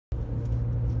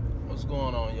What's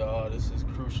going on, y'all? This is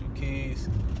Crucial Keez.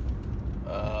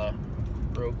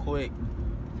 Real quick,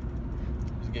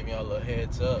 just giving y'all a little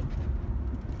heads up.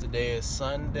 Today is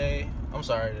Sunday. I'm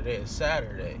sorry, today is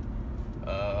Saturday.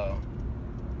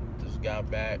 Just got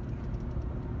back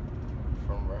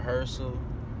from rehearsal.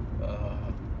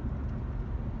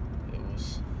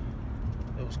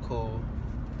 It was cool.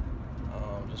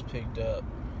 Just picked up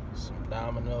some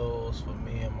dominoes for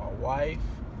me and my wife.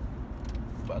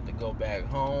 About to go back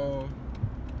home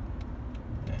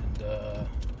and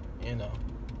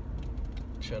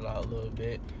chill out a little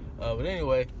bit. But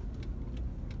anyway,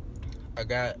 I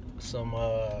got some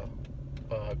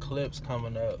clips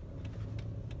coming up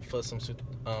for some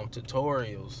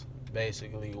tutorials.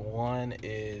 Basically, one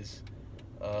is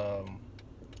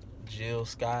Jill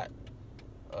Scott,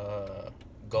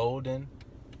 Golden.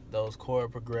 Those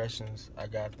chord progressions, I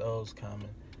got those coming.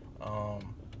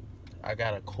 I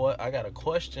got a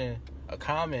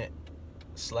comment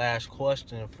 /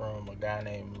 question from a guy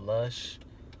named Lush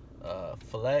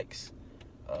Flex.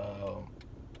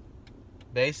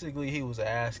 Basically, he was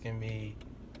asking me,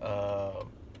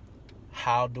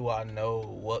 how do I know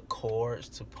what chords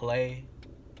to play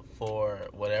for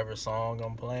whatever song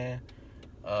I'm playing?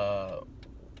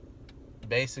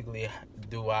 Basically,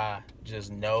 do I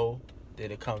just know?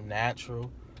 Did it come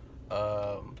natural?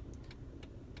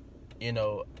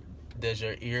 Does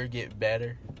your ear get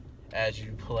better as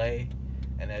you play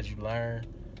and as you learn?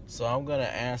 So I'm going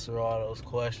to answer all those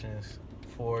questions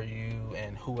for you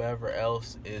and whoever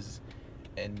else is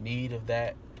in need of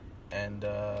that. And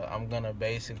I'm going to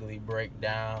basically break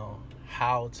down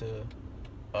how to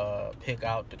pick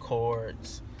out the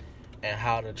chords and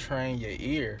how to train your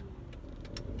ear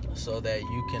so that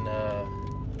you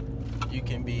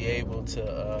can be able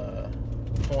to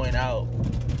point out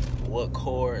what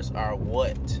chords are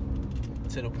what,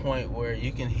 to the point where you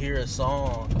can hear a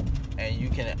song and you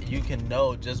can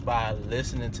know just by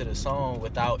listening to the song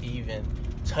without even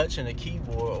touching a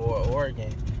keyboard or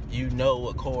organ. You know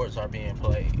what chords are being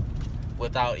played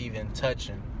without even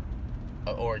touching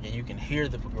an organ. You can hear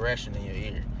the progression in your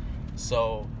ear.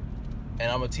 So,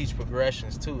 and I'm gonna teach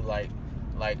progressions too. Like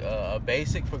a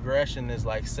basic progression is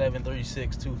like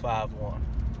 7-3-6-2-5-1.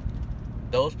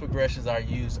 Those progressions are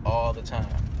used all the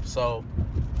time. So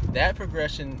that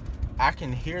progression, I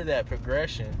can hear that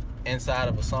progression inside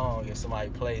of a song if somebody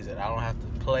plays it. I don't have to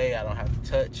play. I don't have to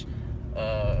touch,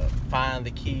 find the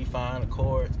key, find the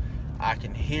chords. I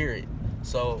can hear it.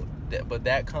 So, but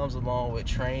that comes along with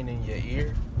training your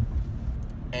ear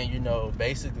and,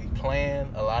 basically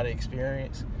playing, a lot of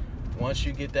experience. Once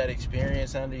you get that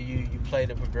experience under you, you play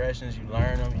the progressions, you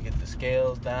learn them, you get the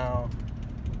scales down,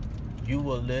 you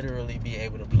will literally be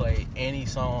able to play any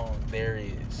song there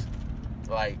is.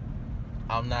 Like,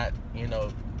 I'm not,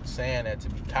 saying that to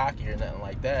be cocky or nothing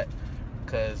like that,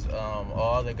 because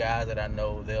all the guys that I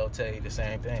know, they'll tell you the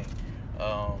same thing.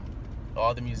 All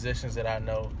the musicians that I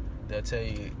know, they'll tell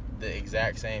you the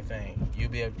exact same thing. You'll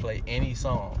be able to play any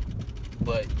song,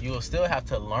 but you'll still have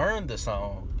to learn the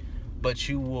song, but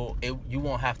you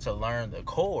won't have to learn the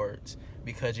chords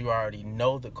because you already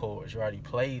know the chords. You already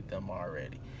played them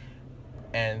already.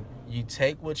 And you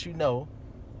take what you know,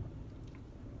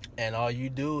 and all you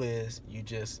do is you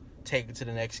just take it to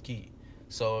the next key.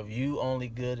 So if you only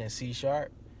good in C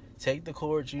sharp, take the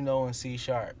chords you know in C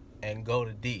sharp and go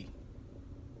to D.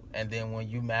 And then when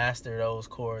you master those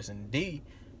chords in D,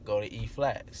 go to E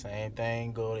flat. Same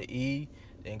thing, go to E,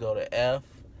 then go to F,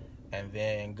 and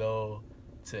then go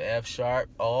to F sharp,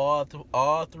 all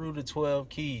through the 12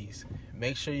 keys.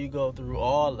 Make sure you go through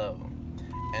all of them.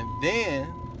 And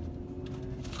then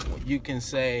you can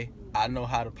say, I know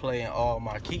how to play in all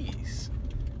my keys.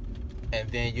 And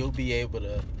then you'll be able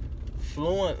to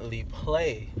fluently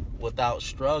play without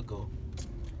struggle.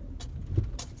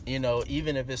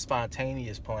 Even if it's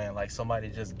spontaneous playing, like somebody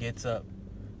just gets up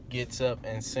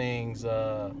and sings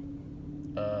I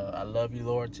Love You,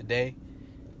 Lord, today,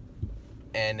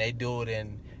 and they do it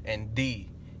in D,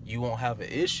 you won't have an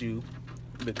issue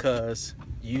because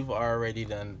you've already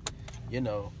done,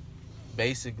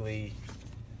 basically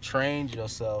trained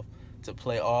yourself to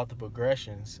play all the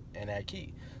progressions in that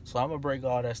key. So I'm gonna break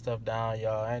all that stuff down,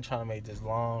 y'all. I ain't trying to make this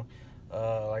long.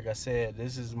 Like I said,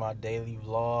 this is my daily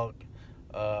vlog.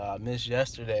 I missed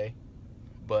yesterday,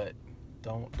 but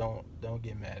don't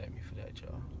get mad at me for that,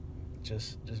 y'all.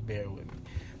 Just bear with me.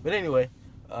 But anyway,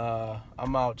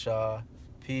 I'm out, y'all.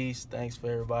 Peace. Thanks for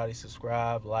everybody.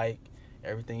 Subscribe, like.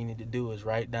 Everything you need to do is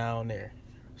right down there.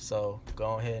 So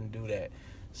go ahead and do that.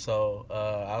 So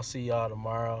I'll see y'all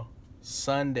tomorrow.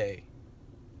 Sunday,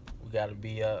 we got to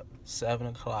be up 7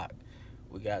 o'clock.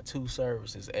 We got 2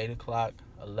 services, 8 o'clock,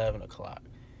 11 o'clock.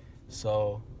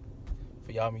 So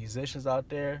for y'all musicians out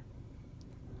there,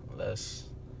 let's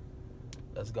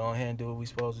go ahead and do what we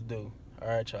supposed to do. All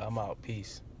right, y'all. I'm out.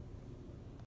 Peace.